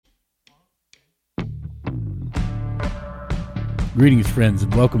Greetings, friends,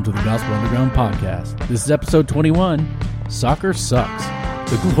 and welcome to the Gospel Underground Podcast. This is episode 21, Soccer Sucks,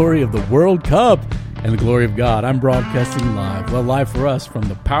 the glory of the World Cup and the glory of God. I'm broadcasting live for us from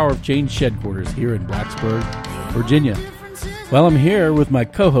the Power of Change headquarters here in Blacksburg, Virginia. Well, I'm here with my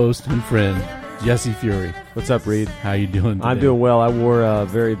co-host and friend, Jesse Fury. What's up, Reed? How you doing today? I'm doing well. I wore a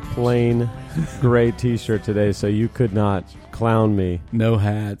very plain gray T-shirt today, so you could not clown me. No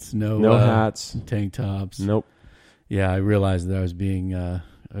hats, no hats, tank tops. Nope. Yeah, I realized that I was being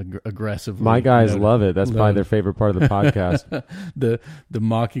aggressive. My guys love it. That's probably their favorite part of the podcast. the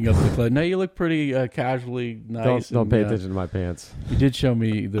mocking of the clothes. No, you look pretty casually nice. Don't pay attention to my pants. You did show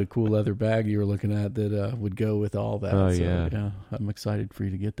me the cool leather bag you were looking at that would go with all that. Oh, so, yeah. I'm excited for you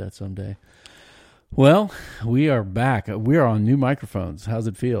to get that someday. Well, we are back. We are on new microphones. How's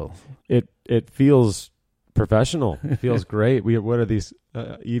it feel? It feels professional. It feels great. What are these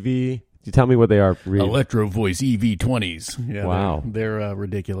EV? You tell me what they are, Reed. Electro Voice EV20s. Yeah, wow. They're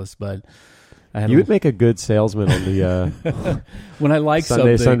ridiculous, but you would make a good salesman on the when I like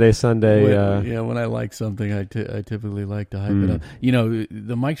Sunday. When I like something, I typically like to hype it up. You know,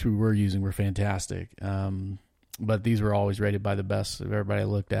 the mics we were using were fantastic, but these were always rated by the best of everybody I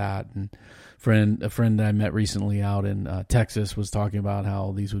looked at. And a friend that I met recently out in Texas was talking about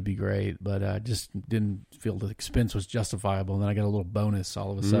how these would be great, but just didn't feel the expense was justifiable. And then I got a little bonus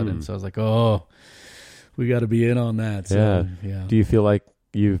all of a sudden, so I was like, "Oh, we got to be in on that." So, yeah. Do you feel like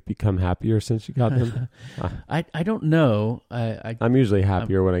you've become happier since you got them? I don't know. I'm usually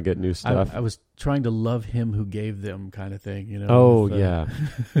happier when I get new stuff. I was trying to love him who gave them, kind of thing, you know. Oh, yeah.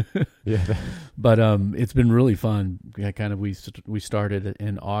 Yeah. But it's been really fun. We started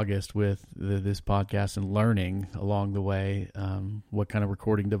in August with this podcast and learning along the way what kind of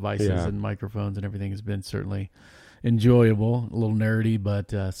recording devices and microphones and everything has been certainly enjoyable, a little nerdy,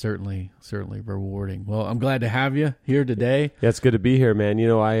 but certainly rewarding. Well, I'm glad to have you here today. Yeah, it's good to be here, man. You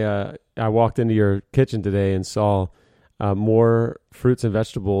know, I walked into your kitchen today and saw more fruits and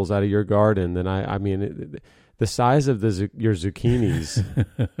vegetables out of your garden than I mean, the size of your zucchinis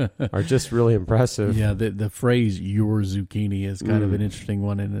are just really impressive. Yeah, the phrase "your zucchini" is kind of an interesting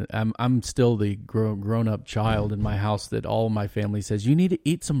one, and I'm still the grown up child in my house that all my family says, "You need to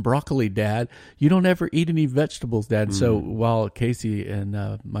eat some broccoli, Dad. You don't ever eat any vegetables, Dad." So while Casey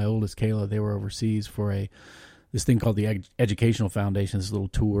and my oldest Kayla, they were overseas for this thing called the Educational Foundation, this little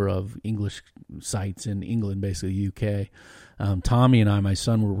tour of English sites in England, basically UK. Tommy and I, my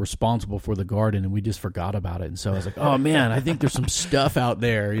son, were responsible for the garden, and we just forgot about it. And so I was like, "Oh man, I think there's some stuff out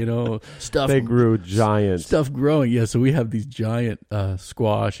there, you know, stuff." They grew giant. Stuff growing, yeah. So we have these giant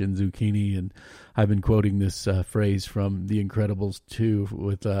squash and zucchini, and I've been quoting this phrase from The Incredibles 2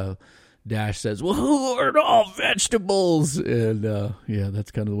 with Dash says, "Well, who are all vegetables?" And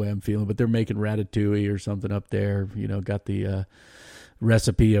that's kind of the way I'm feeling. But they're making ratatouille or something up there. You know, got the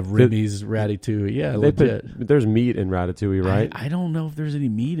recipe of Remy's ratatouille. Yeah, legit. There's meat in ratatouille, right? I don't know if there's any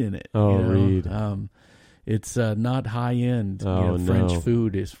meat in it. Oh, you know? Reed. It's not high end. French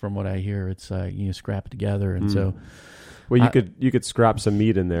food is, from what I hear. It's scrap it together, and so. Well, you could scrap some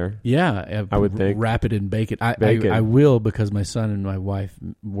meat in there. Yeah, I would think. Wrap it in bacon. I will, because my son and my wife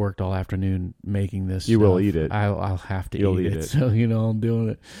worked all afternoon making this. You will eat it. I'll have to eat it. So I'm doing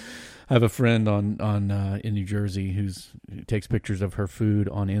it. I have a friend in New Jersey who takes pictures of her food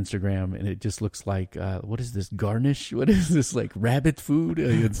on Instagram, and it just looks like what is this garnish? What is this, like rabbit food?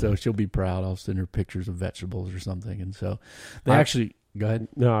 And so she'll be proud. I'll send her pictures of vegetables or something. And so go ahead.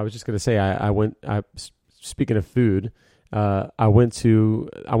 No, I was just going to say speaking of food. I went to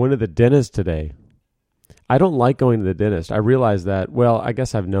the dentist today. I don't like going to the dentist. I realized that. Well, I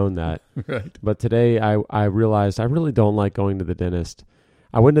guess I've known that. Right. But today I realized I really don't like going to the dentist.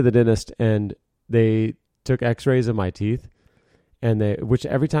 I went to the dentist and they took x-rays of my teeth, and which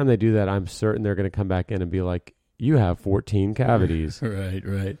every time they do that, I'm certain they're going to come back in and be like, "You have 14 cavities."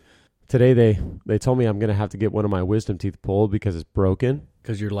 Right. Today they told me I'm going to have to get one of my wisdom teeth pulled because it's broken.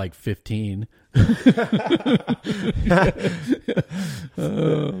 Because you're like 15.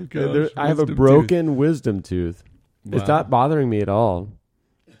 Oh, gosh. I have a broken wisdom tooth. Wow. It's not bothering me at all.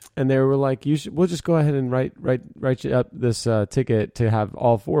 And they were like, we'll just go ahead and write you up this ticket to have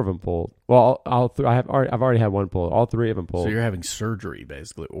all 4 of them pulled. Well, I've already had one pulled. All 3 of them pulled. So you're having surgery,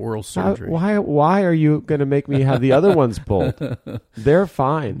 basically, oral surgery. Why are you going to make me have the other ones pulled? They're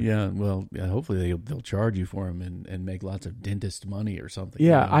fine. Yeah, well, hopefully they'll charge you for them and make lots of dentist money or something.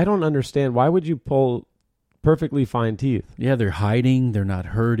 Yeah, I don't understand. Why would you pull perfectly fine teeth? Yeah, they're hiding. They're not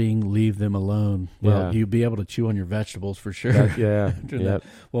hurting. Leave them alone. Well, you'll be able to chew on your vegetables for sure. Yeah. Yep.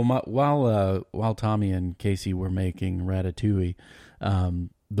 Well, while Tommy and Casey were making ratatouille,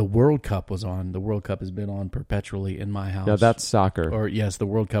 the World Cup was on. The World Cup has been on perpetually in my house. Now that's soccer. Or yes, the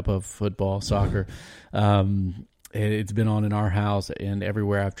World Cup of football, soccer. It's been on in our house and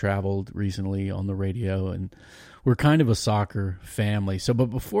everywhere I've traveled recently on the radio, and we're kind of a soccer family. So, but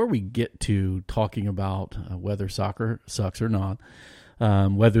before we get to talking about whether soccer sucks or not,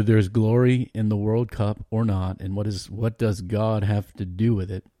 whether there's glory in the World Cup or not, and what does God have to do with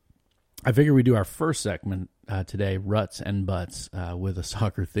it, I figure we do our first segment today, Ruts and Butts, with a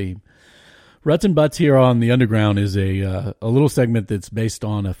soccer theme. Ruts and Butts here on the Underground is a little segment that's based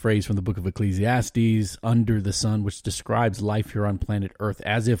on a phrase from the book of Ecclesiastes, under the sun, which describes life here on planet Earth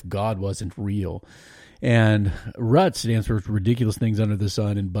as if God wasn't real. And Ruts stands for ridiculous things under the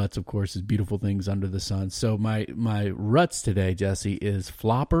sun, and Butts, of course, is beautiful things under the sun. So my Ruts today, Jesse, is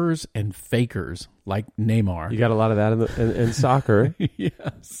floppers and fakers, like Neymar. You got a lot of that in soccer.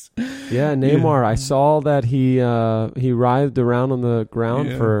 Yes. Yeah, Neymar. Yeah. I saw that he writhed around on the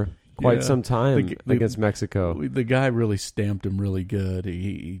ground for quite some time against Mexico. The guy really stamped him really good.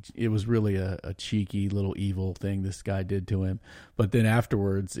 It was really a cheeky little evil thing this guy did to him. But then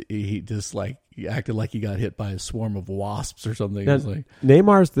afterwards, he just he acted like he got hit by a swarm of wasps or something. Now,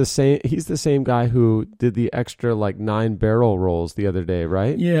 Neymar's the same. He's the same guy who did the extra 9 barrel rolls the other day,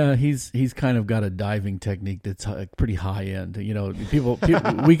 right? Yeah, he's kind of got a diving technique that's pretty high end. People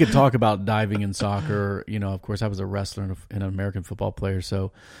we could talk about diving in soccer. Of course, I was a wrestler and an American football player,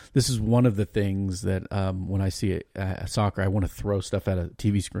 so this is one of the things that when I see soccer, I want to throw stuff at a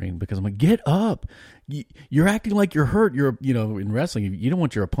TV screen because I'm like, get up. You're acting like you're hurt. You're, in wrestling, you don't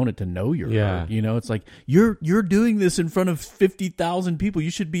want your opponent to know you're hurt. It's like you're doing this in front of 50,000 people. You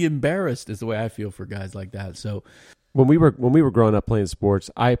should be embarrassed. Is the way I feel for guys like that. So when we were growing up playing sports,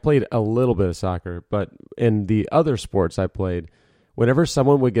 I played a little bit of soccer, but in the other sports I played, whenever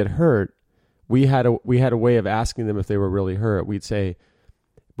someone would get hurt, we had a way of asking them if they were really hurt. We'd say,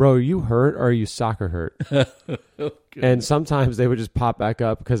 "Bro, are you hurt or are you soccer hurt?" And sometimes they would just pop back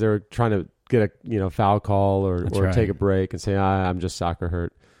up because they were trying to get a foul call or take a break and say, I'm just soccer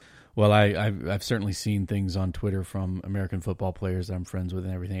hurt. Well, I've certainly seen things on Twitter from American football players that I'm friends with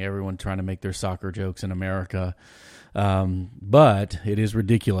and everything. Everyone trying to make their soccer jokes in America. But it is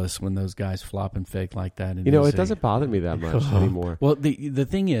ridiculous when those guys flop and fake like that. It doesn't bother me that much anymore. Well, the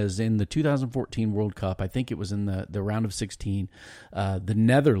thing is, in the 2014 World Cup, I think it was in the round of 16, the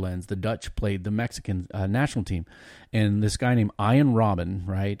Netherlands, the Dutch played the Mexican national team. And this guy named Ian Robin,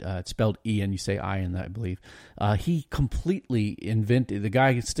 right? It's spelled Ian, you say Ian, I believe. He completely invented, the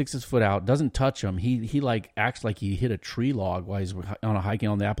guy sticks his foot out, doesn't touch him. He acts like he hit a tree log while he's on a hiking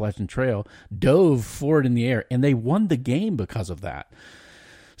on the Appalachian Trail, dove forward in the air, and they won the game because of that.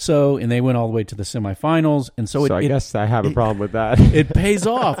 So, and they went all the way to the semifinals, and I guess I have a problem with that. It pays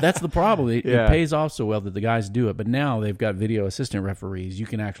off. That's the problem. It pays off so well that the guys do it. But now they've got video assistant referees. You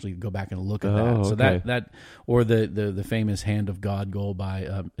can actually go back and look at that. So okay. that or the famous hand of God goal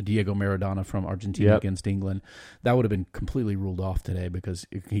by Diego Maradona from Argentina against England, that would have been completely ruled off today because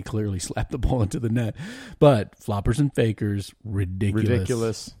he clearly slapped the ball into the net. But floppers and fakers,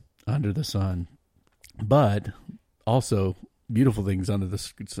 ridiculous under the sun. But also beautiful things under the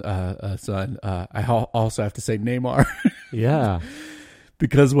sun. I also have to say Neymar. Yeah.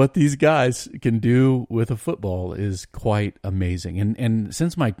 Because what these guys can do with a football is quite amazing. And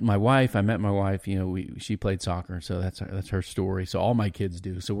since my wife, I met my wife, she played soccer, so that's her story. So all my kids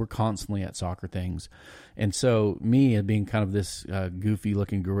do. So we're constantly at soccer things. And so me being kind of this goofy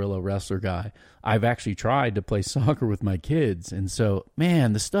looking gorilla wrestler guy, I've actually tried to play soccer with my kids. And so,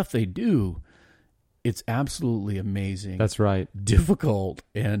 man, the stuff they do, it's absolutely amazing. That's right. Difficult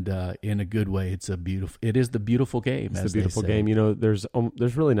and in a good way. It is the beautiful game. It's the beautiful game. There's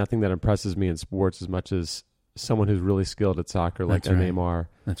really nothing that impresses me in sports as much as someone who's really skilled at soccer, like Neymar.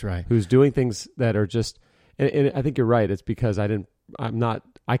 That's right. Who's doing things that are just. And I think you're right. It's because I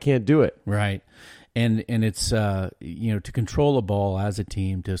can't do it. Right. And it's to control a ball as a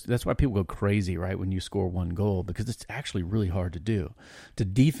team. That's why people go crazy, right, when you score one goal, because it's actually really hard to do. To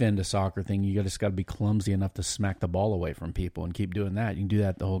defend a soccer thing, you just got to be clumsy enough to smack the ball away from people and keep doing that. You can do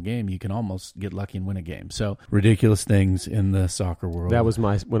that the whole game. You can almost get lucky and win a game. So ridiculous things in the soccer world. That was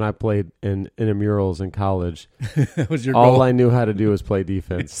when I played in intramurals in college. That was your all goal. I knew how to do was play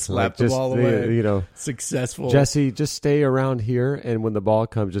defense. Slap the ball away. Successful. Jesse, just stay around here, and when the ball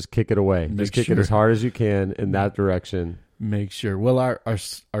comes, just kick it away. Just kick it as hard as you can in that direction. Make sure. Well,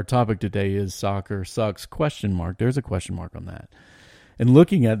 our topic today is soccer sucks, ? There's a question mark on that. And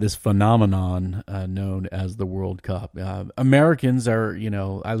looking at this phenomenon known as the World Cup, Americans are,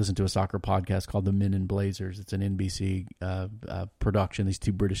 I listen to a soccer podcast called The Men in Blazers. It's an NBC production. These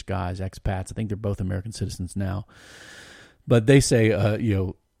two British guys, expats, I think they're both American citizens now. But they say,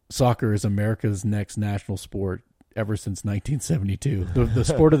 soccer is America's next national sport ever since 1972. The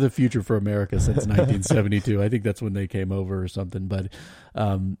sport of the future for America since 1972. I think that's when they came over or something. But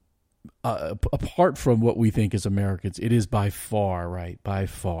apart from what we think as Americans, it is by far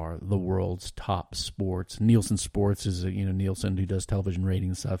the world's top sports. Nielsen Sports is Nielsen, who does television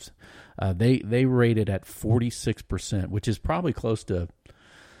rating stuff. They rate it at 46%, which is probably close to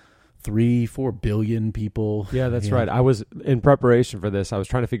 3-4 billion people. Yeah, that's right. I was in preparation for this. I was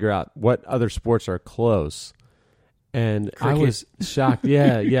trying to figure out what other sports are close, and cricket. I was shocked.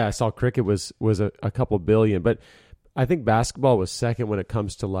 Yeah. I saw cricket was a couple billion, but I think basketball was second when it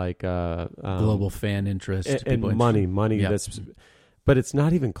comes to like global fan interest and money. Yep. But it's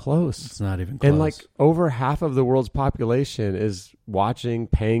not even close. It's not even close. And like over half of the world's population is watching,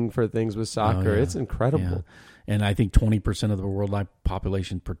 paying for things with soccer. It's incredible. Yeah. And I think 20% of the worldwide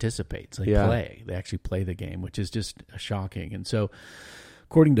population participates. They play. They actually play the game, which is just shocking. And so,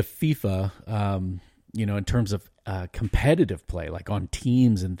 according to FIFA, in terms of competitive play, like on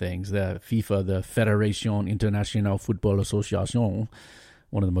teams and things, the FIFA, the Fédération Internationale Football Association,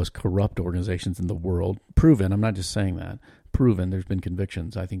 one of the most corrupt organizations in the world, proven, I'm not just saying that, proven, there's been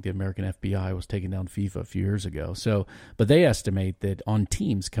convictions. I think the American FBI was taking down FIFA a few years ago. So, but they estimate that on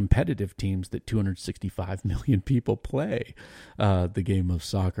teams, competitive teams, that 265 million people play the game of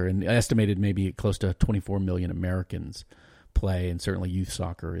soccer, and estimated maybe close to 24 million Americans play, and certainly youth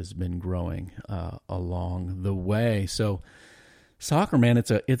soccer has been growing along the way. So soccer, man,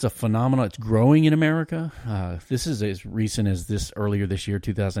 it's a phenomenon. It's growing in America. This is as recent as earlier this year,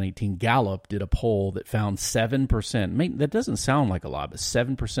 2018. Gallup did a poll that found 7%. That doesn't sound like a lot, but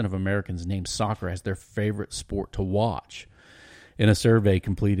 7% of Americans named soccer as their favorite sport to watch in a survey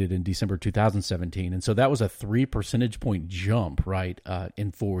completed in December 2017. And so that was a 3 percentage point jump, right,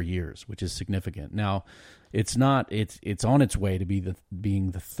 in 4 years, which is significant. Now, it's on its way to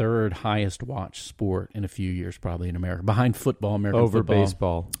being the third highest watched sport in a few years, probably in America, behind football, American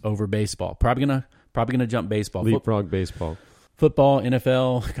football. Over baseball. Probably gonna jump baseball. Leapfrog baseball. Football,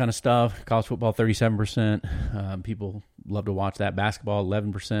 NFL kind of stuff. College football, 37%. People love to watch that. Basketball,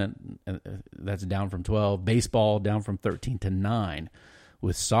 11%. That's down from 12. Baseball, down from 13 to 9.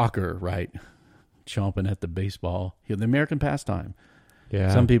 With soccer, right, chomping at the baseball. The American pastime.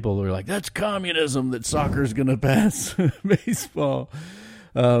 Yeah. Some people are like, that's communism that soccer's going to pass baseball.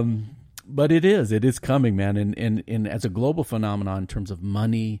 But it is coming, man. And as a global phenomenon in terms of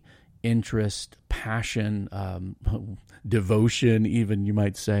money, interest, passion, devotion, even you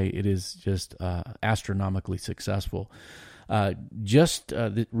might say, it is just astronomically successful.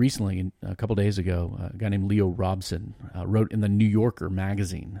 Recently, a couple days ago, a guy named Leo Robson wrote in the New Yorker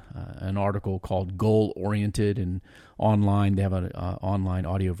magazine an article called Goal Oriented, and online, they have an online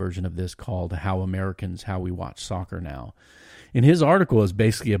audio version of this called How We Watch Soccer Now. And his article is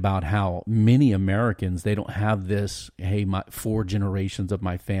basically about how many Americans, they don't have this, hey, 4 generations of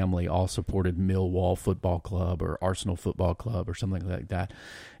my family all supported Millwall Football Club or Arsenal Football Club or something like that.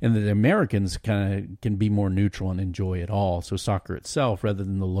 And that Americans kind of can be more neutral and enjoy it all. So soccer itself, rather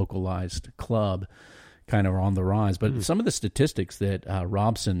than the localized club, kind of are on the rise. But some of the statistics that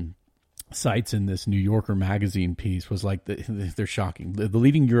Robson cites in this New Yorker magazine piece was like, they're shocking. The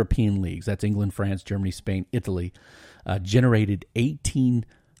leading European leagues, that's England, France, Germany, Spain, Italy, generated $18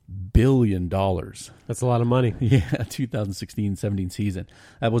 billion. That's a lot of money. Yeah, 2016-17 season.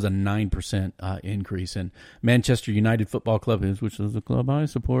 That was a 9% increase. And Manchester United Football Club, which is the club I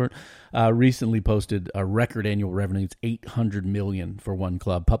support, recently posted a record annual revenue. It's $800 million for one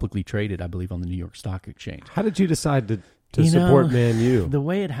club, publicly traded, I believe, on the New York Stock Exchange. How did you decide to support Man U? The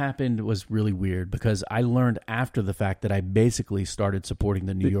way it happened was really weird, because I learned after the fact that I basically started supporting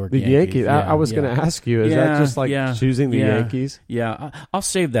the New York Yankees. Yeah, I was going to ask you, is that just like choosing the Yankees? Yeah, I'll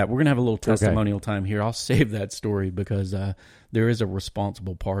save that. We're going to have a little testimonial time here. I'll save that story, because there is a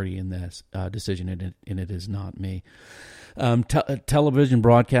responsible party in this decision, and it is not me. Television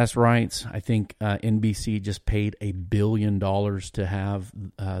broadcast rights. I think NBC just paid $1 billion to have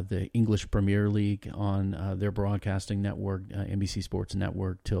the English Premier League on their broadcasting network, NBC Sports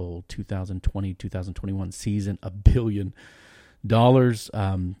Network, till 2020-2021 season. $1 billion.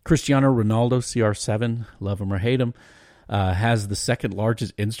 Cristiano Ronaldo, CR7, love him or hate him, has the second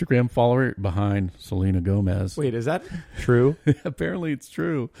largest Instagram follower behind Selena Gomez. Wait, is that true? Apparently it's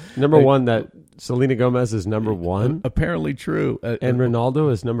true. Number one, that Selena Gomez is number one? Apparently true. And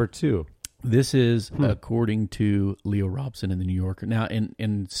Ronaldo is number 2. This is according to Leo Robson in the New Yorker. Now, in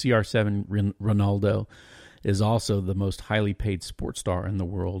CR7, Ronaldo is also the most highly paid sports star in the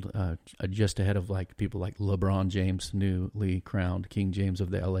world, just ahead of like people like LeBron James, newly crowned King James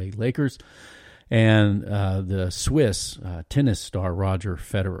of the LA Lakers. and the Swiss tennis star Roger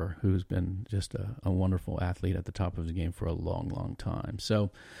Federer, who's been just a wonderful athlete at the top of his game for a long, long time.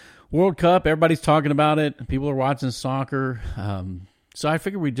 So World Cup, everybody's talking about it. People are watching soccer. So I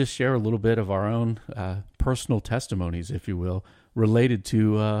figured we'd just share a little bit of our own personal testimonies, if you will, related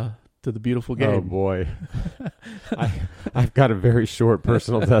to the beautiful game. Oh, boy. I've got a very short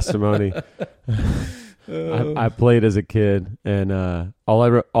personal testimony. I played as a kid, and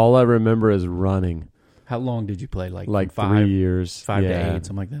all I remember is running. How long did you play? Like 3 years. 5 to 8,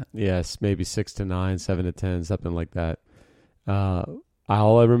 something like that? Yes, maybe 6 to 9, 7 to 10, something like that.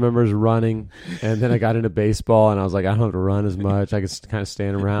 All I remember is running, and then I got into baseball, and I was like, I don't have to run as much. I could kind of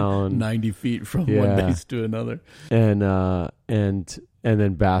stand around 90 feet from one base to another, and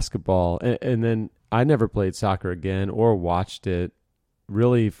then basketball, and then I never played soccer again or watched it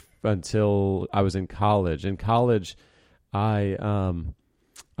really until I was in college. In college, I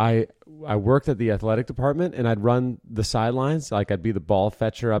worked at the athletic department, and I'd run the sidelines, like I'd be the ball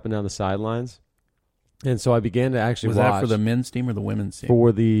fetcher up and down the sidelines. And so I began to actually watch. Was that for the men's team or the women's team?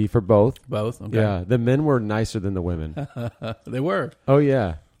 For both. Both? Okay. Yeah. The men were nicer than the women. They were. Oh,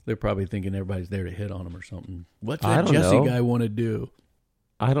 yeah. They're probably thinking everybody's there to hit on them or something. What's that Jesse guy want to do?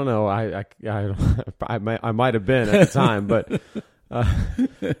 I don't know. I might have been at the time, but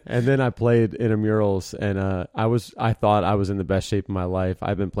and then I played intramurals, and I thought I was in the best shape of my life.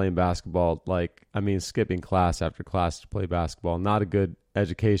 I've been playing basketball, skipping class after class to play basketball. Not a good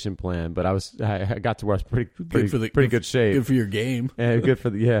education plan, but I got to where I was pretty good shape. Good for your game. And good for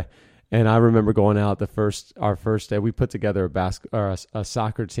And I remember going out our first day. We put together a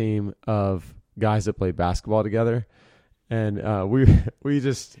soccer team of guys that played basketball together. And we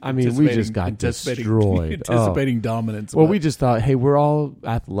just got destroyed. Anticipating dominance. Well, we just thought, hey, we're all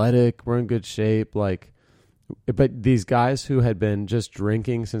athletic. We're in good shape. But these guys who had been just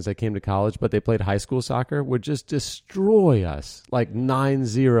drinking since they came to college, but they played high school soccer, would just destroy us, like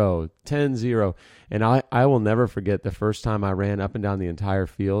 9-0, 10-0. And I will never forget the first time I ran up and down the entire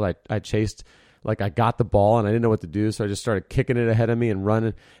field. I chased, I got the ball, and I didn't know what to do, so I just started kicking it ahead of me and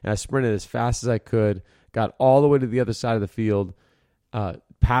running. And I sprinted as fast as I could, got all the way to the other side of the field,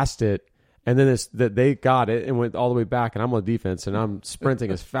 passed it, and then they got it and went all the way back, and I'm on defense, and I'm sprinting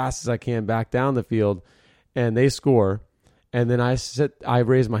as fast as I can back down the field, and they score, and then I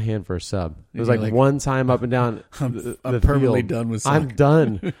raise my hand for a sub. It was like one time up and down I'm permanently field. Done with soccer. I'm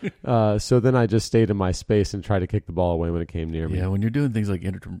done. So then I just stayed in my space and tried to kick the ball away when it came near me. Yeah, when you're doing things like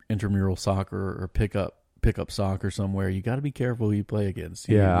intramural soccer or pickup soccer somewhere, you got to be careful who you play against.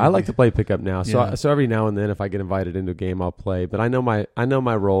 I like to play pickup now. So every now and then, if I get invited into a game, I'll play. But I know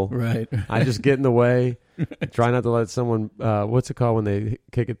my role. Right. I just get in the way. Try not to let someone. What's it called when they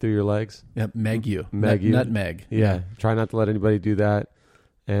kick it through your legs? Yeah, meg you. Nutmeg. Yeah. Try not to let anybody do that,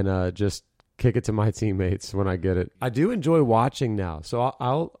 and just kick it to my teammates when I get it. I do enjoy watching now, so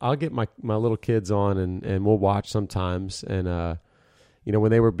I'll get my little kids on, and we'll watch sometimes, and. When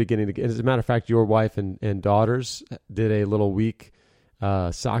they were beginning to get, as a matter of fact, your wife and daughters did a little week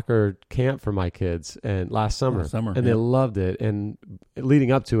soccer camp for my kids last summer, and they loved it. And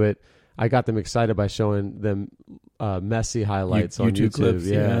leading up to it, I got them excited by showing them Messi highlights on YouTube. Clips.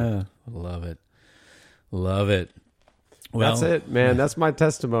 Yeah. Love it. Well, that's it, man. That's my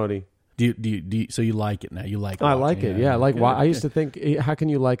testimony. Do you so you like it now? You like it? I like it. Yeah. Why I used to think, how can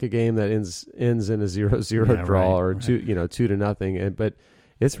you like a game that ends in a 0-0 draw or 2-0? But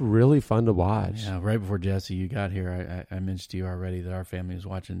it's really fun to watch. Yeah. Right before Jesse, you got here, I mentioned to you already that our family was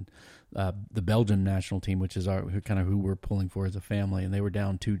watching the Belgian national team, which is who we're pulling for as a family, and they were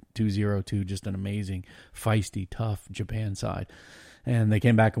down 2-0 to just an amazing, feisty, tough Japan side. And they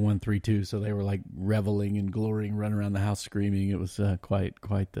came back and won 3-2, so they were like reveling and glorying, running around the house screaming. It was quite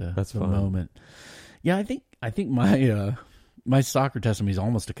the moment. Yeah, I think my soccer testimony is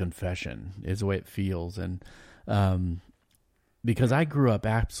almost a confession, is the way it feels, and because I grew up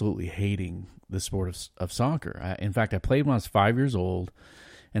absolutely hating the sport of soccer. In fact, I played when I was 5 years old.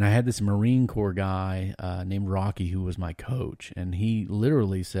 And I had this Marine Corps guy named Rocky who was my coach. And he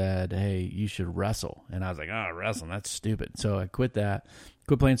literally said, hey, you should wrestle. And I was like, wrestling, that's stupid. So I quit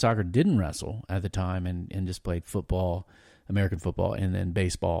playing soccer, didn't wrestle at the time, and just played football, American football, and then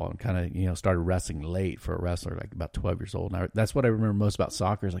baseball, and kind of, started wrestling late for a wrestler, like about 12 years old. And that's what I remember most about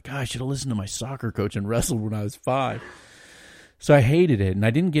soccer is I should have listened to my soccer coach and wrestled when I was 5. So I hated it, and I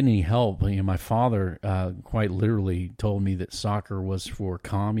didn't get any help. My father quite literally told me that soccer was for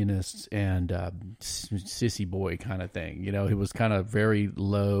communists and sissy boy kind of thing. It was kind of very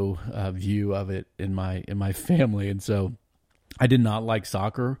low view of it in my family, and so I did not like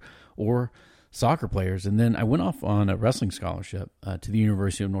soccer or soccer players. And then I went off on a wrestling scholarship to the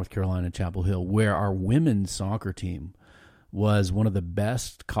University of North Carolina, Chapel Hill, where our women's soccer team was one of the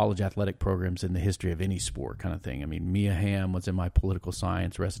best college athletic programs in the history of any sport kind of thing. I mean, Mia Hamm was in my political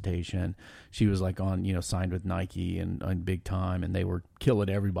science recitation. She was like on, signed with Nike and big time, and they were killing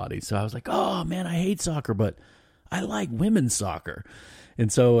everybody. So I was like, oh man, I hate soccer, but I like women's soccer. And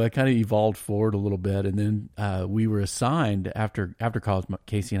so I kind of evolved forward a little bit. And then we were assigned after college,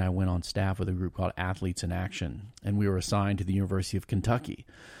 Casey and I went on staff with a group called Athletes in Action. And we were assigned to the University of Kentucky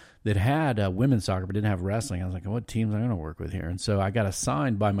that had women's soccer but didn't have wrestling. I was like, what teams am I going to work with here? And so I got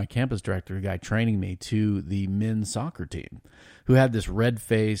assigned by my campus director, a guy training me, to the men's soccer team, who had this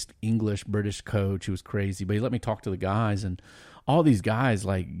red-faced English British coach who was crazy. But he let me talk to the guys, and all these guys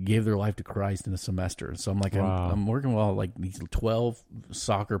like gave their life to Christ in a semester. So I'm like, wow. I'm working with all like these 12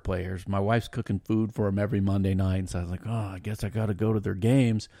 soccer players. My wife's cooking food for them every Monday night. And so I was like, I guess I got to go to their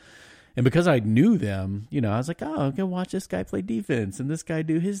games. And because I knew them, I was like, I'm going to watch this guy play defense and this guy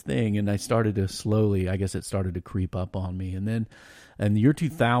do his thing. And I started to slowly, I guess it started to creep up on me. And then in the year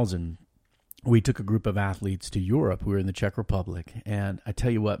 2000, we took a group of athletes to Europe. We were in the Czech Republic. And I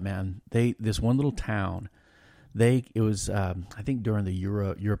tell you what, man, this one little town, it was, I think during the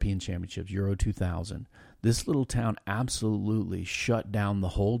European Championships, Euro 2000, this little town absolutely shut down the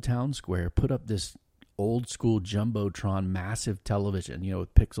whole town square, put up this old school Jumbotron massive television,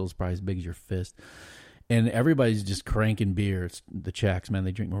 with pixels probably as big as your fist. And everybody's just cranking beer. It's the Czechs, man,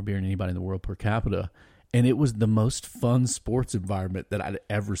 they drink more beer than anybody in the world per capita. And it was the most fun sports environment that I'd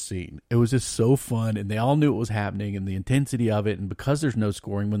ever seen. It was just so fun, and they all knew what was happening and the intensity of it. And because there's no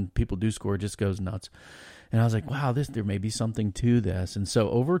scoring, when people do score, it just goes nuts. And I was like, wow, there may be something to this. And so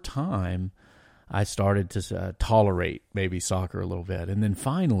over time, I started to tolerate maybe soccer a little bit. And then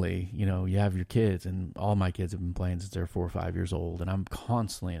finally, you have your kids, and all my kids have been playing since they're 4 or 5 years old, and I'm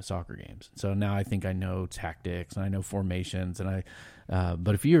constantly at soccer games. So now I think I know tactics and I know formations. And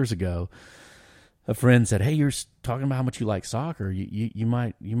but a few years ago, a friend said, hey, you're talking about how much you like soccer. You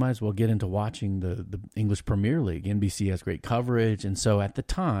might as well get into watching the English Premier League. NBC has great coverage. And so at the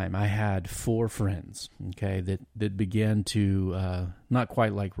time, I had 4 friends, okay, that began to, not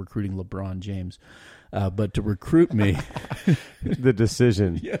quite like recruiting LeBron James, but to recruit me. The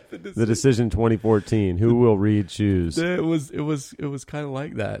decision. Yeah, the decision 2014. Who will read shoes? It was kind of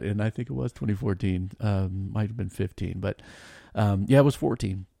like that. And I think it was 2014. Might have been 15. But, it was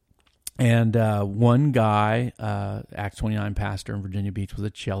 14. And one guy, Acts 29 pastor in Virginia Beach, was a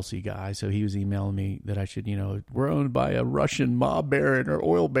Chelsea guy. So he was emailing me that I should, we're owned by a Russian mob baron or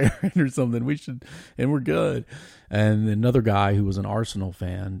oil baron or something. We should, and we're good. And another guy who was an Arsenal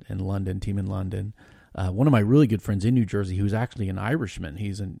fan in London, team in London. One of my really good friends in New Jersey, who's actually an Irishman.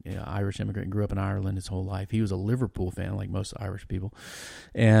 He's an Irish immigrant, grew up in Ireland his whole life. He was a Liverpool fan, like most Irish people.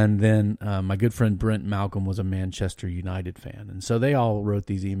 And then my good friend Brent Malcolm was a Manchester United fan. And so they all wrote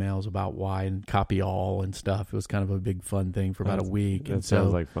these emails about why and copy all and stuff. It was kind of a big fun thing for about a week. That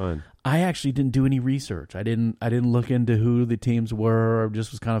sounds like fun. I actually didn't do any research. I didn't look into who the teams were. It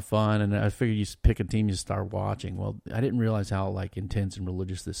just was kind of fun. And I figured you just pick a team, you start watching. Well, I didn't realize how like intense and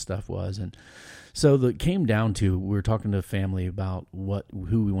religious this stuff was. And so it came down to, we were talking to a family about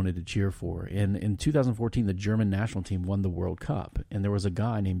who we wanted to cheer for. And in 2014, the German national team won the World Cup. And there was a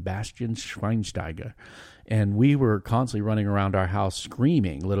guy named Bastian Schweinsteiger. And we were constantly running around our house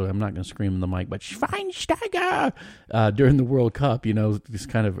screaming, literally, I'm not going to scream in the mic, but Schweinsteiger during the World Cup, this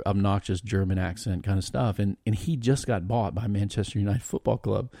kind of obnoxious German accent kind of stuff. And he just got bought by Manchester United Football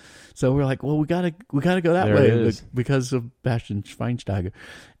Club. So we're like, well, we gotta go that way because of Bastian Schweinsteiger.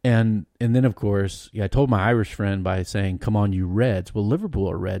 And then, of course, I told my Irish friend by saying, come on, you Reds. Well, Liverpool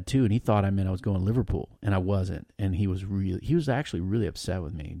are red, too. And he thought I meant I was going Liverpool, and I wasn't. And he was actually really upset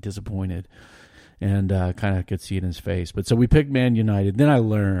with me, disappointed, and kind of could see it in his face. But so we picked Man United. Then I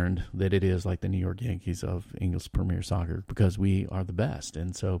learned that it is like the New York Yankees of English Premier Soccer because we are the best.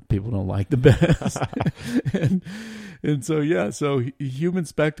 And so people don't like the best. and so, so human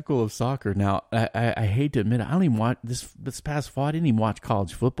spectacle of soccer. Now, I hate to admit it, I don't even watch this past fall. I didn't even watch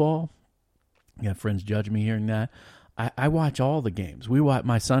college football. I got friends judge me hearing that. I watch all the games.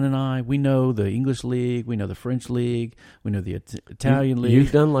 My son and I, we know the English League, we know the French League, we know the Italian League.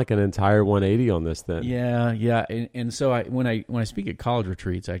 You've done like an entire 180 on this then. Yeah. And so when I speak at college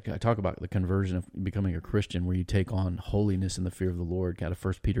retreats, I talk about the conversion of becoming a Christian, where you take on holiness and the fear of the Lord, kind of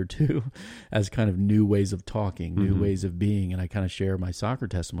 1 Peter 2, as kind of new ways of talking, new ways of being. And I kind of share my soccer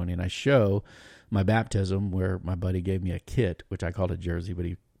testimony, and I show my baptism where my buddy gave me a kit, which I called a jersey, but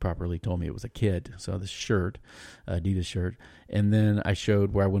he properly told me it was a kit. So this shirt, Adidas shirt. And then I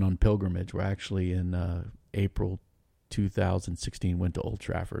showed where I went on pilgrimage. We're actually in April 2016 went to Old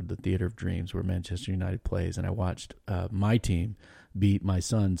Trafford, the Theatre of Dreams, where Manchester United plays, and I watched my team beat my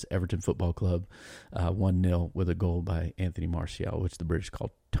son's Everton Football Club 1-0 with a goal by Anthony Martial, which the British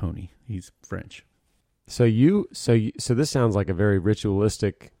call Tony. He's French. So this sounds like a very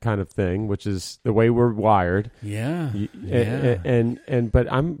ritualistic kind of thing, which is the way we're wired. Yeah.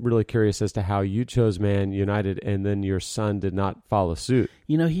 But I'm really curious as to how you chose Man United and then your son did not follow suit.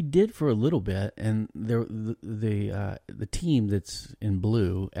 He did for a little bit, and the team that's in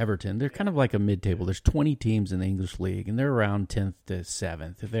blue, Everton, they're kind of like a mid-table. There's 20 teams in the English league, and they're around 10th to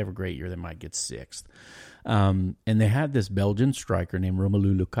 7th. If they have a great year, they might get 6th. And they had this Belgian striker named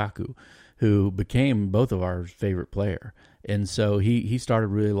Romelu Lukaku, who became both of our favorite player. And so he started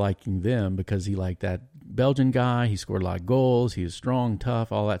really liking them because he liked that Belgian guy. He scored a lot of goals. He was strong,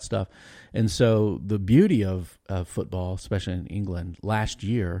 tough, all that stuff. And so the beauty of football, especially in England, last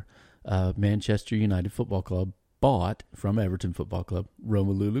year, Manchester United Football Club bought from Everton Football Club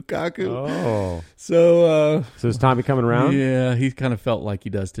Romelu Lukaku. Oh. So is Tommy coming around? Yeah, he kind of felt like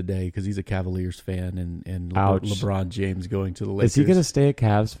he does today because he's a Cavaliers fan and LeBron James going to the Lakers. Is he going to stay a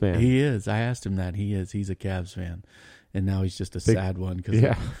Cavs fan? He is. I asked him that. He is. He's a Cavs fan. And now he's just a sad one because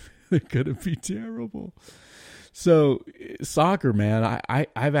they're going to be terrible. So soccer, man,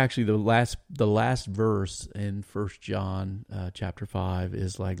 I've actually the last verse in 1 John chapter 5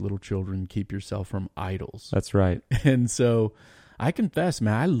 is like, little children, keep yourself from idols. That's right. And so I confess,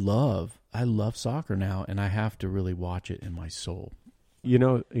 man, I love soccer now, and I have to really watch it in my soul.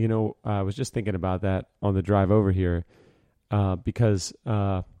 I was just thinking about that on the drive over here because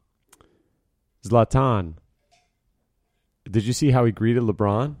Zlatan. Did you see how he greeted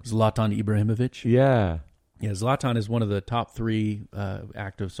LeBron? Zlatan Ibrahimovic? Yeah. Yeah, Zlatan is one of the top 3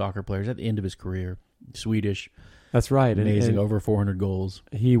 active soccer players at the end of his career. Swedish. That's right. Amazing, over 400 goals.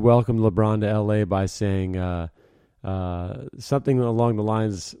 He welcomed LeBron to L.A. by saying something along the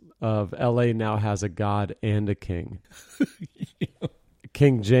lines of, L.A. now has a god and a king.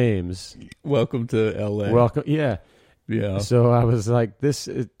 King James. Welcome to L.A. Welcome, yeah. Yeah. So I was like,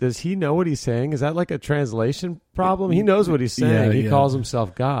 does he know what he's saying? Is that like a translation problem? He knows what he's saying. He calls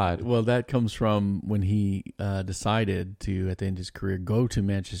himself God. Well, that comes from when he decided to, at the end of his career, go to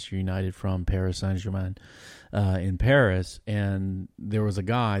Manchester United from Paris Saint-Germain in Paris. And there was a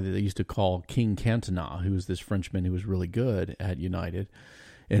guy that they used to call King Cantona, who was this Frenchman who was really good at United.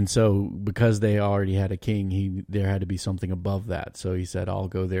 And so because they already had a king, there had to be something above that. So he said, I'll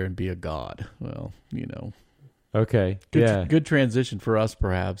go there and be a god. Well, Okay. Good transition for us,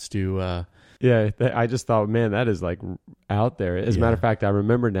 perhaps, to. I just thought, man, that is like out there. As a matter of fact, I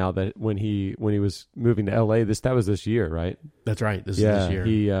remember now that when he was moving to L.A., that was this year, right? That's right. This is this year.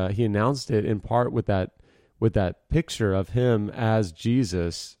 He announced it in part with that picture of him as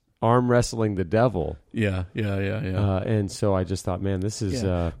Jesus arm wrestling the devil. Yeah. And so I just thought, man, this is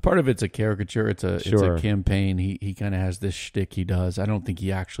part of it's a caricature. It's a campaign. He kind of has this shtick he does. I don't think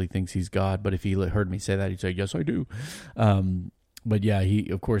he actually thinks he's God, but if he heard me say that, he'd say, "Yes, I do." But yeah, he,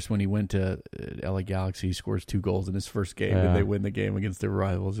 of course, when he went to LA Galaxy, he scores 2 goals in his first game, and they win the game against their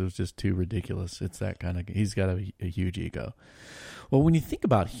rivals. It was just too ridiculous. It's that kind of. He's got a huge ego. Well, when you think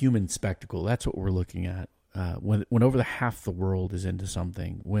about human spectacle, that's what we're looking at. When over half the world is into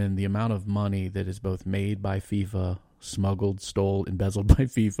something, when the amount of money that is both made by FIFA, smuggled, stole, embezzled by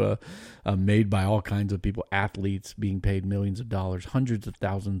FIFA, made by all kinds of people, athletes being paid millions of dollars, hundreds of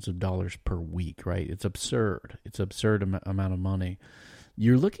thousands of dollars per week, right? It's absurd. It's absurd amount of money.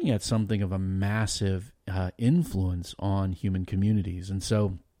 You're looking at something of a massive influence on human communities. And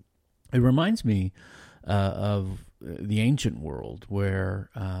so it reminds me of the ancient world where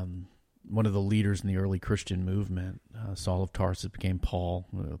one of the leaders in the early Christian movement, Saul of Tarsus, became Paul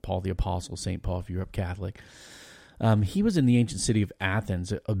the Apostle, St. Paul if you're up Catholic. He was in the ancient city of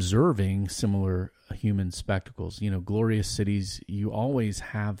Athens observing similar human spectacles. Glorious cities, you always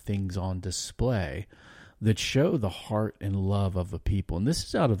have things on display that show the heart and love of a people. And this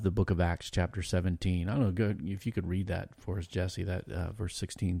is out of the book of Acts chapter 17. I don't know if you could read that for us, Jesse, that verse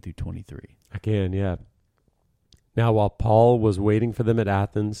 16 through 23. I can, yeah. Now while Paul was waiting for them at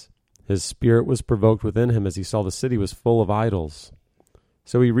Athens, his spirit was provoked within him as he saw the city was full of idols.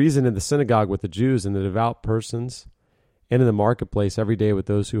 So he reasoned in the synagogue with the Jews and the devout persons, and in the marketplace every day with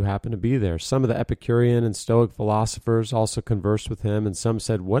those who happened to be there. Some of the Epicurean and Stoic philosophers also conversed with him, and some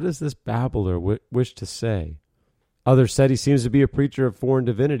said, "What does this babbler wish to say?" Others said he seems to be a preacher of foreign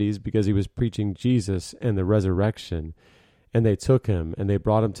divinities because he was preaching Jesus and the resurrection. And they took him, and they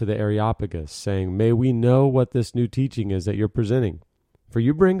brought him to the Areopagus, saying, "May we know what this new teaching is that you're presenting? For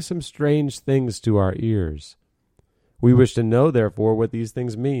you bring some strange things to our ears. We wish to know, therefore, what these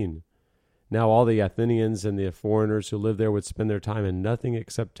things mean." Now all the Athenians and the foreigners who live there would spend their time in nothing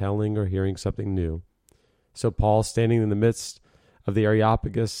except telling or hearing something new. So Paul, standing in the midst of the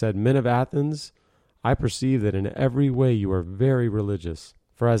Areopagus, said, Men of Athens, I perceive that in every way you are very religious.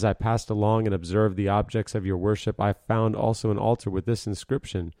 For as I passed along and observed the objects of your worship, I found also an altar with this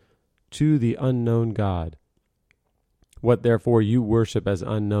inscription, To the unknown God. What therefore you worship as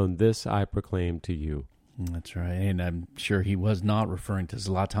unknown, this I proclaim to you. That's right. And I'm sure he was not referring to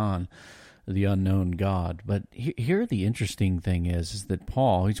Zlatan, the unknown God. But here the interesting thing is that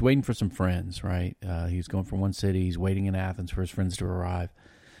Paul, he's waiting for some friends, right? He's going from one city. He's waiting in Athens for his friends to arrive.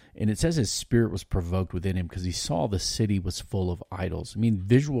 And it says his spirit was provoked within him because he saw the city was full of idols. I mean,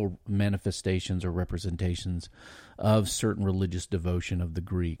 visual manifestations or representations of certain religious devotion of the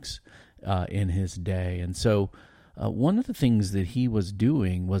Greeks in his day. And so one of the things that he was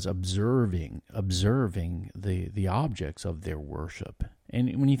doing was observing the objects of their worship.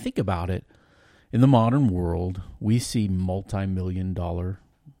 And when you think about it, in the modern world, we see multi-million-dollar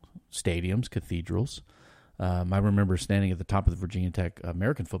stadiums, cathedrals. I remember standing at the top of the Virginia Tech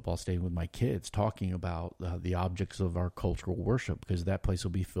American football stadium with my kids talking about the objects of our cultural worship, because that place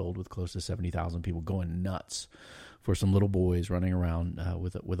will be filled with close to 70,000 people going nuts for some little boys running around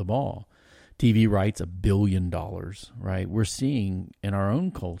with a ball. TV rights, $1 billion, right? We're seeing in our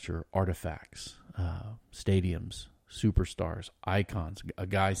own culture artifacts, stadiums, superstars, icons, a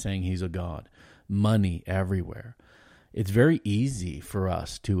guy saying he's a god, money everywhere. It's very easy for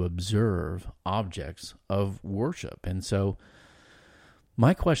us to observe objects of worship. And so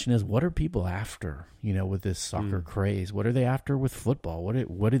my question is, what are people after, with this soccer craze? What are they after with football?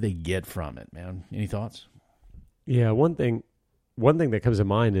 What do they get from it, man? Any thoughts? Yeah, one thing that comes to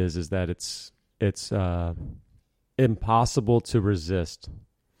mind is that it's impossible to resist.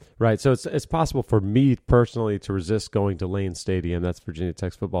 Right, so it's possible for me personally to resist going to Lane Stadium, that's Virginia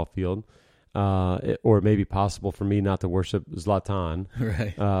Tech's football field, or it may be possible for me not to worship Zlatan.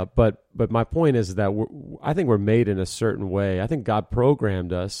 Right. But my point is that I think we're made in a certain way. I think God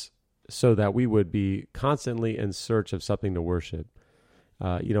programmed us so that we would be constantly in search of something to worship.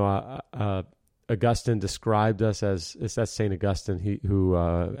 Augustine described us that's St. Augustine, who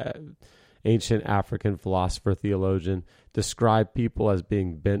ancient African philosopher, theologian, described people as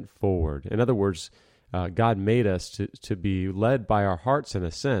being bent forward. In other words, God made us to be led by our hearts in a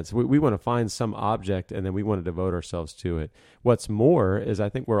sense. We want to find some object and then we want to devote ourselves to it. What's more is I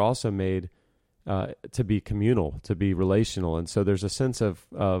think we're also made to be communal, to be relational. And so there's a sense of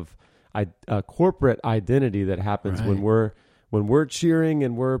a corporate identity that happens when we're cheering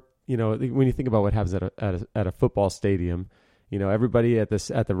and we're, when you think about what happens at a football stadium, everybody at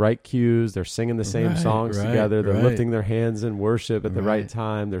the right cues, they're singing the same songs together. They're lifting their hands in worship at the right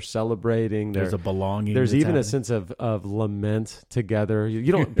time. They're celebrating. There's a belonging. There's even a sense of lament together.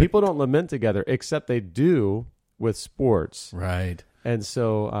 People don't lament together, except they do with sports. Right. And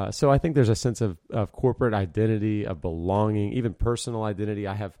so I think there's a sense of corporate identity, of belonging, even personal identity.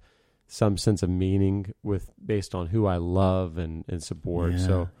 I have some sense of meaning based on who I love and support.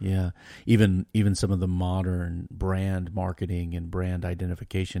 Even some of the modern brand marketing and brand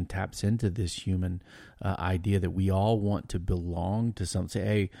identification taps into this human idea that we all want to belong to something. Say,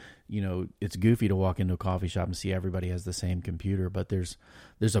 hey, it's goofy to walk into a coffee shop and see everybody has the same computer, but there's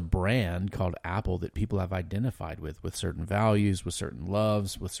a brand called Apple that people have identified with certain values, with certain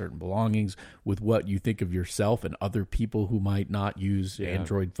loves, with certain belongings, with what you think of yourself and other people who might not use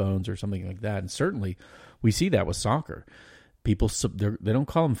Android phones or something like that. And certainly we see that with soccer. People, they don't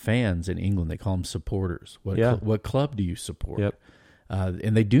call them fans in England. They call them supporters. What club do you support? Yep.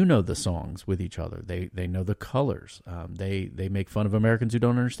 And they do know the songs with each other. They know the colors. They make fun of Americans who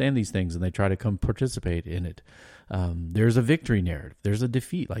don't understand these things, and they try to come participate in it. There's a victory narrative. There's a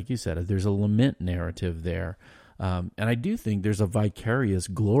defeat, like you said. There's a lament narrative there. And I do think there's a vicarious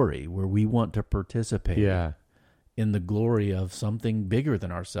glory where we want to participate in the glory of something bigger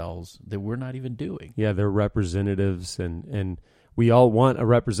than ourselves that we're not even doing. Yeah, they're representatives, and we all want a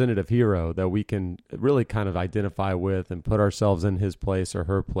representative hero that we can really kind of identify with and put ourselves in his place or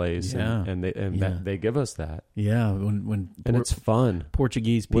her place, and they give us that. Yeah, it's fun.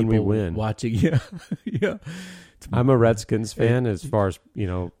 Portuguese people when we win. Watching, yeah. I'm a Redskins fan as far as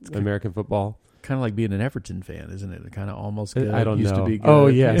American football. Kind of like being an Everton fan, isn't it? Kind of almost good. I don't used know. To be good. Oh,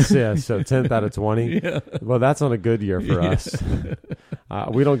 yes, yeah. So 10th out of 20. Yeah. Well, that's on a good year for us.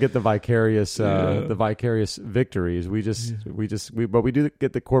 We don't get the vicarious victories. But we do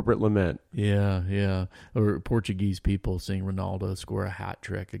get the corporate lament. Yeah. Or Portuguese people seeing Ronaldo score a hat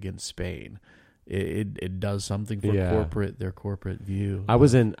trick against Spain. It does something for their corporate view. I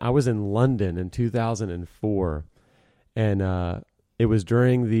was in London in 2004, and It was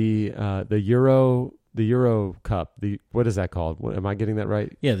during the Euro Cup. What is that called? Am I getting that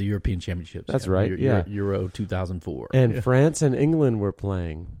right? Yeah, the European Championships. That's right. Euro 2004. And France and England were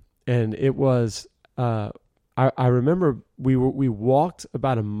playing, and it was. I remember we walked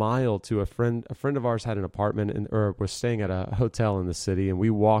about a mile to a friend of ours had an apartment or was staying at a hotel in the city, and we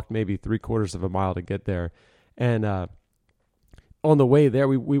walked maybe 3/4 of a mile to get there. And on the way there,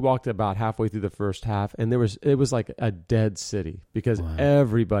 we walked about halfway through the first half, and it was like a dead city because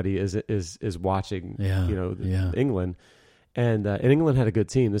everybody is watching, England. And England had a good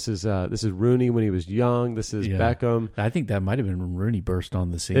team. This is Rooney when he was young. This is Beckham. I think that might have been when Rooney burst on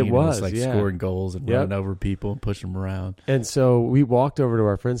the scene. It was scoring goals and running over people and pushing them around. And so we walked over to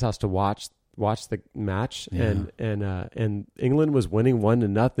our friend's house to watch the match, and England was winning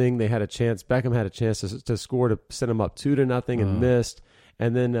 1-0. They had a chance. Beckham had a chance to score to send them up 2-0 and missed.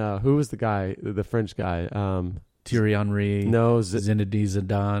 And then who was the guy, the French guy? Thierry Henry. No,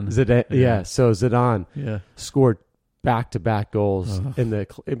 Zinedine Zidane. So Zidane scored back-to-back goals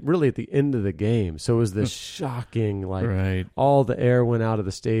really at the end of the game. So it was this shocking, all the air went out of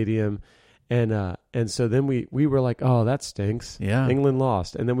the stadium. And so then we were like, oh, that stinks. Yeah. England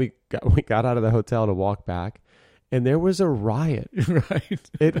lost. And then we got out of the hotel to walk back, and there was a riot. Right.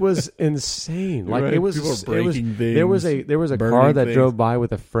 It was insane. Like it was people were breaking things, there was a car that drove by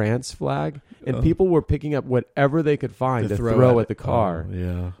with a France flag, and people were picking up whatever they could find to throw at the car.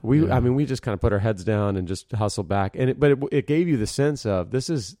 I mean, we just kind of put our heads down and just hustled back. But it gave you the sense of this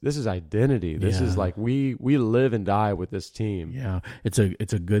is identity. This is like we live and die with this team. Yeah. It's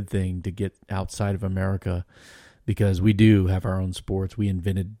a good thing to get outside of America, because we do have our own sports. We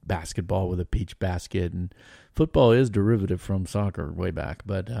invented basketball with a peach basket, and football is derivative from soccer way back.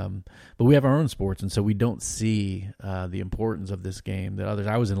 But we have our own sports, and so we don't see the importance of this game that others.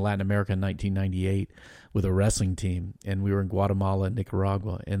 I was in Latin America in 1998 with a wrestling team, and we were in Guatemala and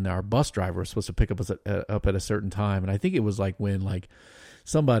Nicaragua, and our bus driver was supposed to pick up us up at a certain time, and I think it was when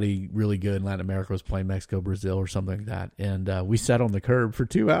somebody really good in Latin America was playing Mexico, Brazil, or something like that. And we sat on the curb for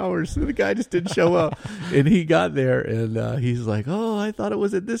 2 hours, and the guy just didn't show up. And he got there, and he's like, oh, I thought it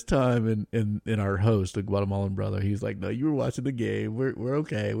was at this time. And our host, the Guatemalan brother, he's like, no, you were watching the game. We're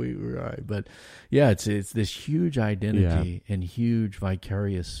okay. We're all right. But, yeah, it's this huge identity and huge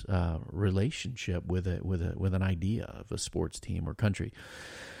vicarious relationship with an idea of a sports team or country.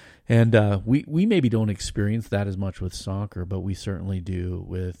 And we maybe don't experience that as much with soccer, but we certainly do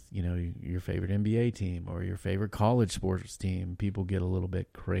with, your favorite NBA team or your favorite college sports team. People get a little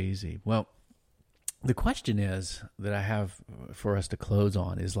bit crazy. Well, the question is that I have for us to close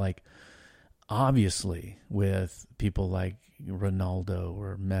on is obviously with people like Ronaldo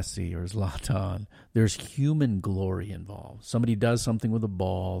or Messi or Zlatan, there's human glory involved. Somebody does something with a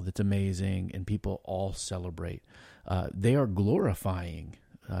ball that's amazing, and people all celebrate. They are glorifying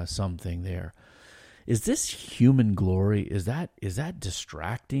something there. Is this human glory? Is that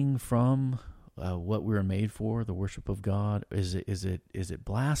distracting from what we were made for, the worship of God? Is it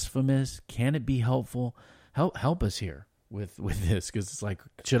blasphemous? Can it be helpful? Help us here with this, because it's like,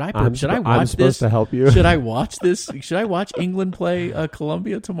 should I watch I'm supposed this? To help you. Should I watch this? Should I watch England play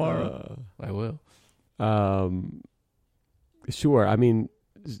Colombia tomorrow? I will. Sure. I mean,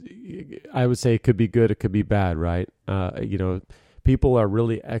 I would say it could be good. It could be bad, right? People are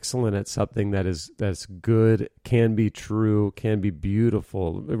really excellent at something that's good, can be true, can be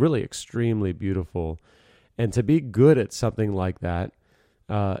beautiful, really extremely beautiful. And to be good at something like that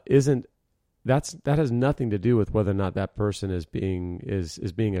that has nothing to do with whether or not that person is being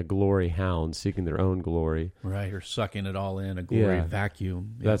a glory hound, seeking their own glory. Right, or sucking it all in, a glory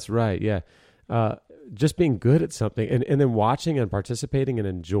vacuum. Yeah. That's right, yeah. Just being good at something and then watching and participating and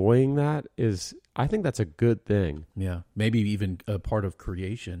enjoying that I think that's a good thing. Yeah, maybe even a part of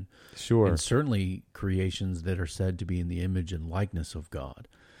creation. Sure. And certainly creations that are said to be in the image and likeness of God.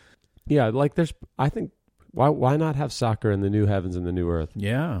 Yeah, I think, why not have soccer in the new heavens and the new earth?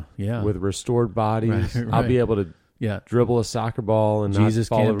 Yeah. With restored bodies. Right. I'll be able to dribble a soccer ball and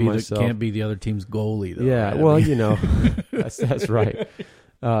Jesus not fall over myself. can't be the other team's goalie, though. Yeah, right? Well, that's right.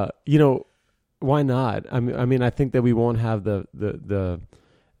 Why not? I mean, I think that we won't have the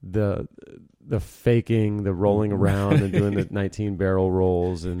faking, the rolling around and doing the 19 barrel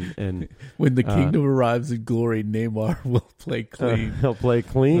rolls and when the kingdom arrives in glory, Neymar will play clean. He'll play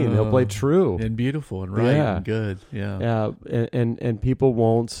clean. He'll play true and beautiful and right and good. Yeah. And people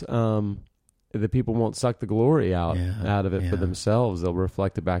won't. The people won't suck the glory out of it for themselves. They'll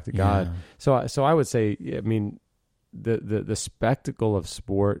reflect it back to God. So I would say, I mean, the spectacle of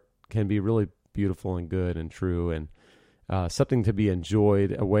sport can be really beautiful and good and true, and something to be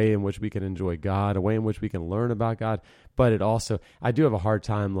enjoyed, a way in which we can enjoy God, a way in which we can learn about God. But it also, I do have a hard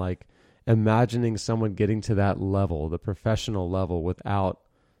time like imagining someone getting to that level, the professional level, without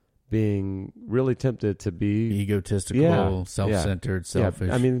being really tempted to be egotistical, self-centered,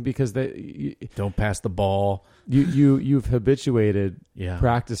 selfish. I mean, because they don't pass the ball. You've habituated Yeah.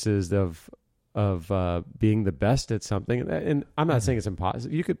 practices of being the best at something, and I'm not saying it's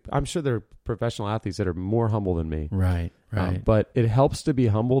impossible. I'm sure there are professional athletes that are more humble than me, right. But it helps to be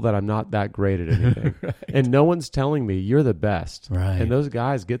humble that I'm not that great at anything, Right. and no one's telling me you're the best, Right. And those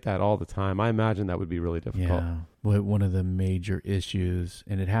guys get that all the time. I imagine that would be really difficult. Yeah. Well, one of the major issues,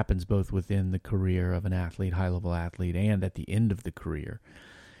 and it happens both within the career of an athlete, high-level athlete, and at the end of the career,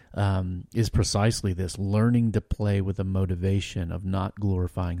 is precisely this: learning to play with the motivation of not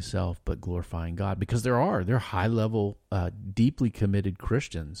glorifying self, but glorifying God. Because there are high-level, deeply committed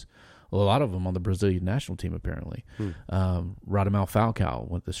Christians, a lot of them on the Brazilian national team, apparently. Radamel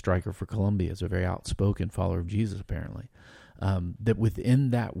Falcao, the striker for Colombia, is a very outspoken follower of Jesus, apparently. That within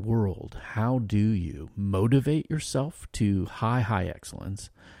that world, how do you motivate yourself to high excellence?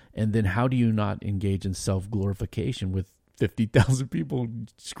 And then how do you not engage in self-glorification with 50,000 people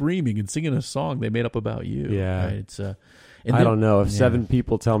screaming and singing a song they made up about you? Yeah. Right? It's I don't know. If 7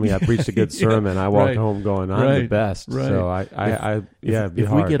 people tell me I preached a good sermon, I walk home going, I'm the best. Right. So it'd be if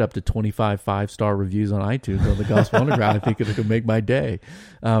hard. we get up to 25 5-star reviews on iTunes on the Gospel Underground, I think it could make my day.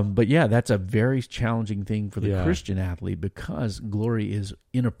 But yeah, that's a very challenging thing for the Christian athlete, because glory is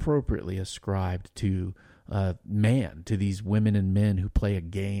inappropriately ascribed to man, to these women and men who play a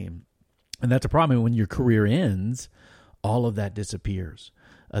game. And that's a problem. When your career ends, all of that disappears.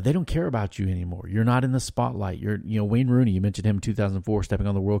 They don't care about you anymore. You're not in the spotlight. Wayne Rooney, you mentioned him in 2004, stepping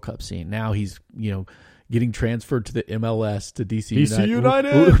on the World Cup scene. Now he's, getting transferred to the MLS, to DC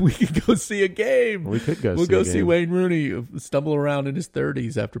United. We could go see a game. We could go. We'll go see Wayne Rooney stumble around in his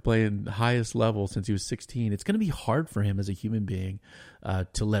 30s after playing highest level since he was 16. It's going to be hard for him as a human being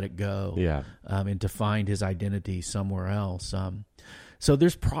to let it go. Yeah. And to find his identity somewhere else. So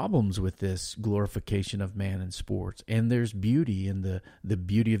there's problems with this glorification of man in sports, and there's beauty in the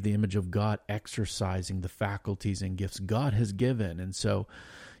beauty of the image of God exercising the faculties and gifts God has given. And so,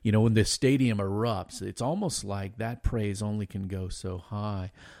 when the stadium erupts, it's almost like that praise only can go so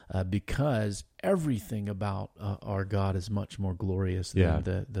high because everything about our God is much more glorious than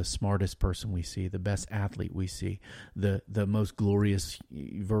the smartest person we see, the best athlete we see, the most glorious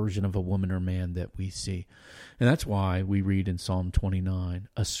version of a woman or man that we see. And that's why we read in Psalm 29,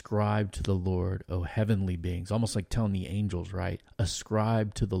 ascribe to the Lord, O heavenly beings, almost like telling the angels, right?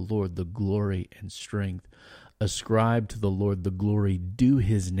 Ascribe to the Lord the glory and strength. Ascribe to the Lord the glory due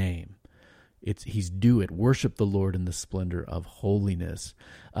his name. He's due it. Worship the Lord in the splendor of holiness.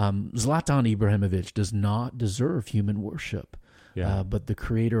 Zlatan Ibrahimovic does not deserve human worship, but the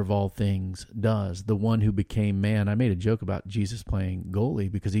creator of all things does. The one who became man. I made a joke about Jesus playing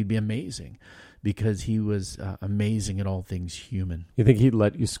goalie because he'd be amazing, because he was amazing at all things human. You think he'd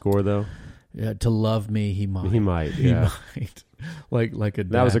let you score, though? To love me, he might. He might, yeah. He might. Like a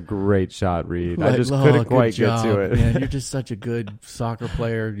dad. That was a great shot, Reed. I just couldn't quite get to it. Man, you're just such a good soccer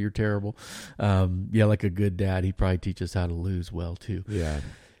player. You're terrible. Like a good dad, he probably teaches how to lose well, too. Yeah.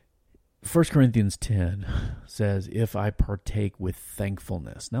 1 Corinthians 10 says, if I partake with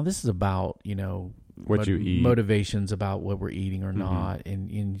thankfulness. Now, this is about, what you eat. Motivations about what we're eating or not, and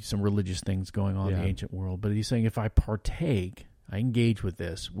in some religious things going on in the ancient world. But he's saying, if I partake, I engage with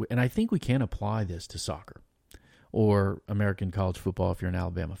this. And I think we can apply this to soccer or American college football if you're an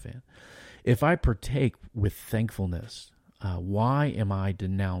Alabama fan. If I partake with thankfulness, why am I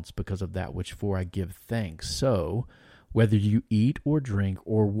denounced because of that which for I give thanks? So, whether you eat or drink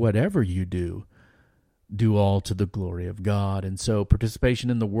or whatever you do all to the glory of God. And so participation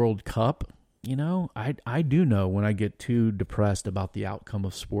in the World Cup, I do know when I get too depressed about the outcome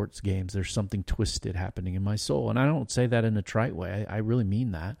of sports games, there's something twisted happening in my soul. And I don't say that in a trite way. I really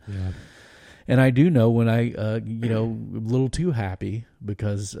mean that. Yeah. And I do know when I, a little too happy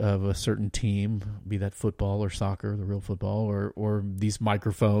because of a certain team, be that football or soccer, the real football, or these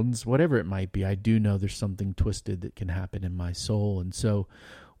microphones, whatever it might be, I do know there's something twisted that can happen in my soul. And so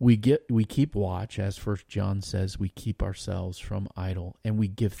we keep watch, as 1 John says, we keep ourselves from idle, and we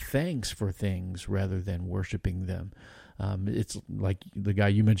give thanks for things rather than worshiping them. It's like the guy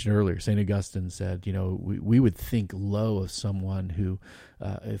you mentioned earlier, St. Augustine said, we would think low of someone who,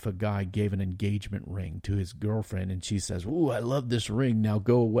 if a guy gave an engagement ring to his girlfriend and she says, "Ooh, I love this ring. Now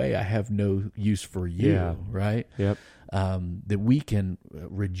go away. I have no use for you." Yeah. Right? Yep. that we can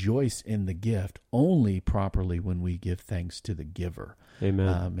rejoice in the gift only properly when we give thanks to the giver.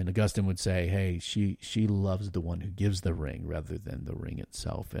 Amen. And Augustine would say, hey, she loves the one who gives the ring rather than the ring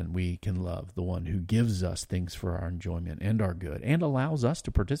itself. And we can love the one who gives us things for our enjoyment and our good and allows us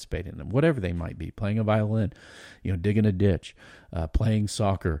to participate in them, whatever they might be, playing a violin, digging a ditch, playing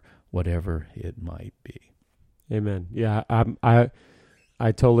soccer, whatever it might be. Amen. Yeah, I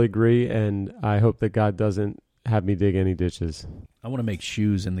totally agree, and I hope that God doesn't have me dig any ditches. I want to make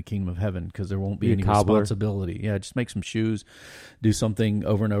shoes in the kingdom of heaven because there won't be Be a any cobbler. responsibility. Yeah, just make some shoes, do something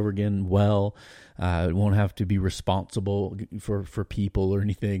over and over again well. It won't have to be responsible for people or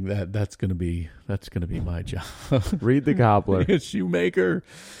anything. That's gonna be my job. Read the cobbler. Be a shoemaker,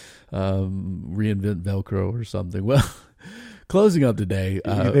 reinvent Velcro or something. Well, closing up today.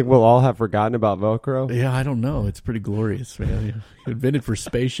 You think we'll all have forgotten about Velcro? Yeah, I don't know. It's pretty glorious, man. Invented for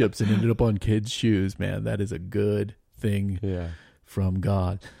spaceships and ended up on kids' shoes, man. That is a good thing from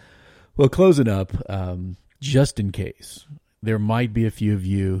God. Well, closing up, just in case, there might be a few of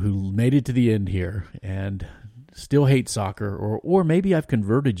you who made it to the end here and still hate soccer, or maybe I've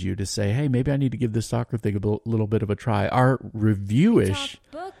converted you to say, hey, maybe I need to give this soccer thing a little bit of a try. Our review-ish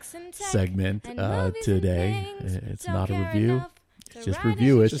segment today, it's not a review, it's just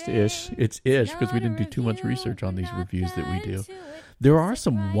review-ish. Just ish. It's ish because we didn't do too much research on these reviews that we do. There are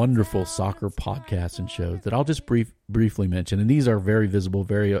some wonderful soccer podcasts and shows that I'll just briefly mention, and these are very visible,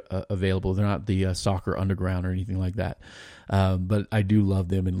 very available. They're not the Soccer Underground or anything like that, but I do love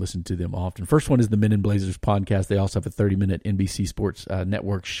them and listen to them often. First one is the Men in Blazers podcast. They also have a 30-minute NBC Sports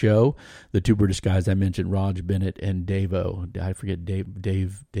Network show. The two British guys I mentioned, Raj Bennett and Davo. I forget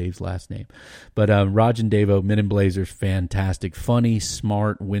Dave's last name, but Raj and Davo, Men in Blazers, fantastic, funny,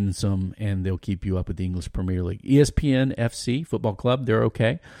 smart, winsome, and they'll keep you up with the English Premier League. ESPN FC Football Club. They're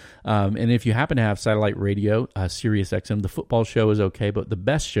okay. And if you happen to have satellite radio, Sirius XM, the football show is okay, but the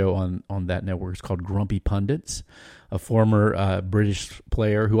best show on that network is called Grumpy Pundits, a former British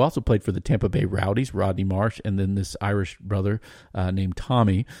player who also played for the Tampa Bay Rowdies, Rodney Marsh, and then this Irish brother named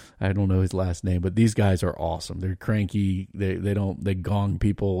Tommy. I don't know his last name, but these guys are awesome. They're cranky. They gong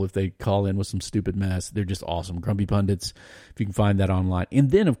people if they call in with some stupid mess. They're just awesome. Grumpy Pundits, if you can find that online.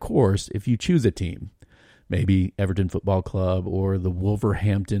 And then, of course, if you choose a team, maybe Everton Football Club or the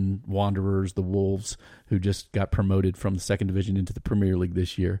Wolverhampton Wanderers, the Wolves, who just got promoted from the second division into the Premier League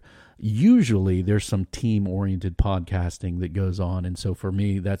this year. Usually there's some team-oriented podcasting that goes on. And so for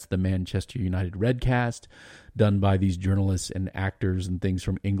me, that's the Manchester United Redcast, done by these journalists and actors and things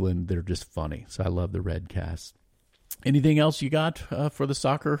from England that are just funny. So I love the Redcast. Anything else you got for the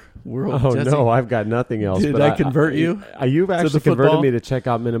soccer world? Oh, Jesse? No, I've got nothing else. Did I convert you? You've actually converted me to check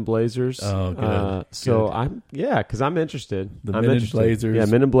out Men in Blazers. Oh, good. So because I'm interested. Men in Blazers. Yeah,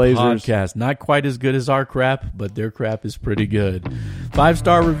 Men in Blazers podcast. Not quite as good as our crap, but their crap is pretty good.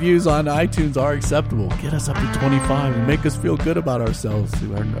 5-star reviews on iTunes are acceptable. Get us up to 25 and make us feel good about ourselves.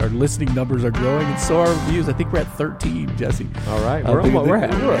 Our listening numbers are growing, and so are reviews. I think we're at 13, Jesse. All right, we're over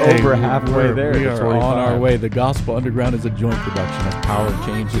halfway there. We are on our way. The Gospel Underground is a joint production of Power of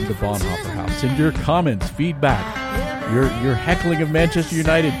Change and the Bonhoeffer House. Send your comments, feedback, your heckling of Manchester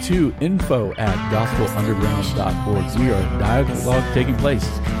United to info@gospelunderground.org. We are dialogue taking place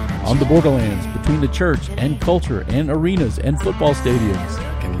on the borderlands between the church and culture and arenas and football stadiums.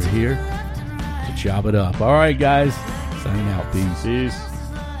 And we're here to chop it up. All right, guys. Signing out. Peace.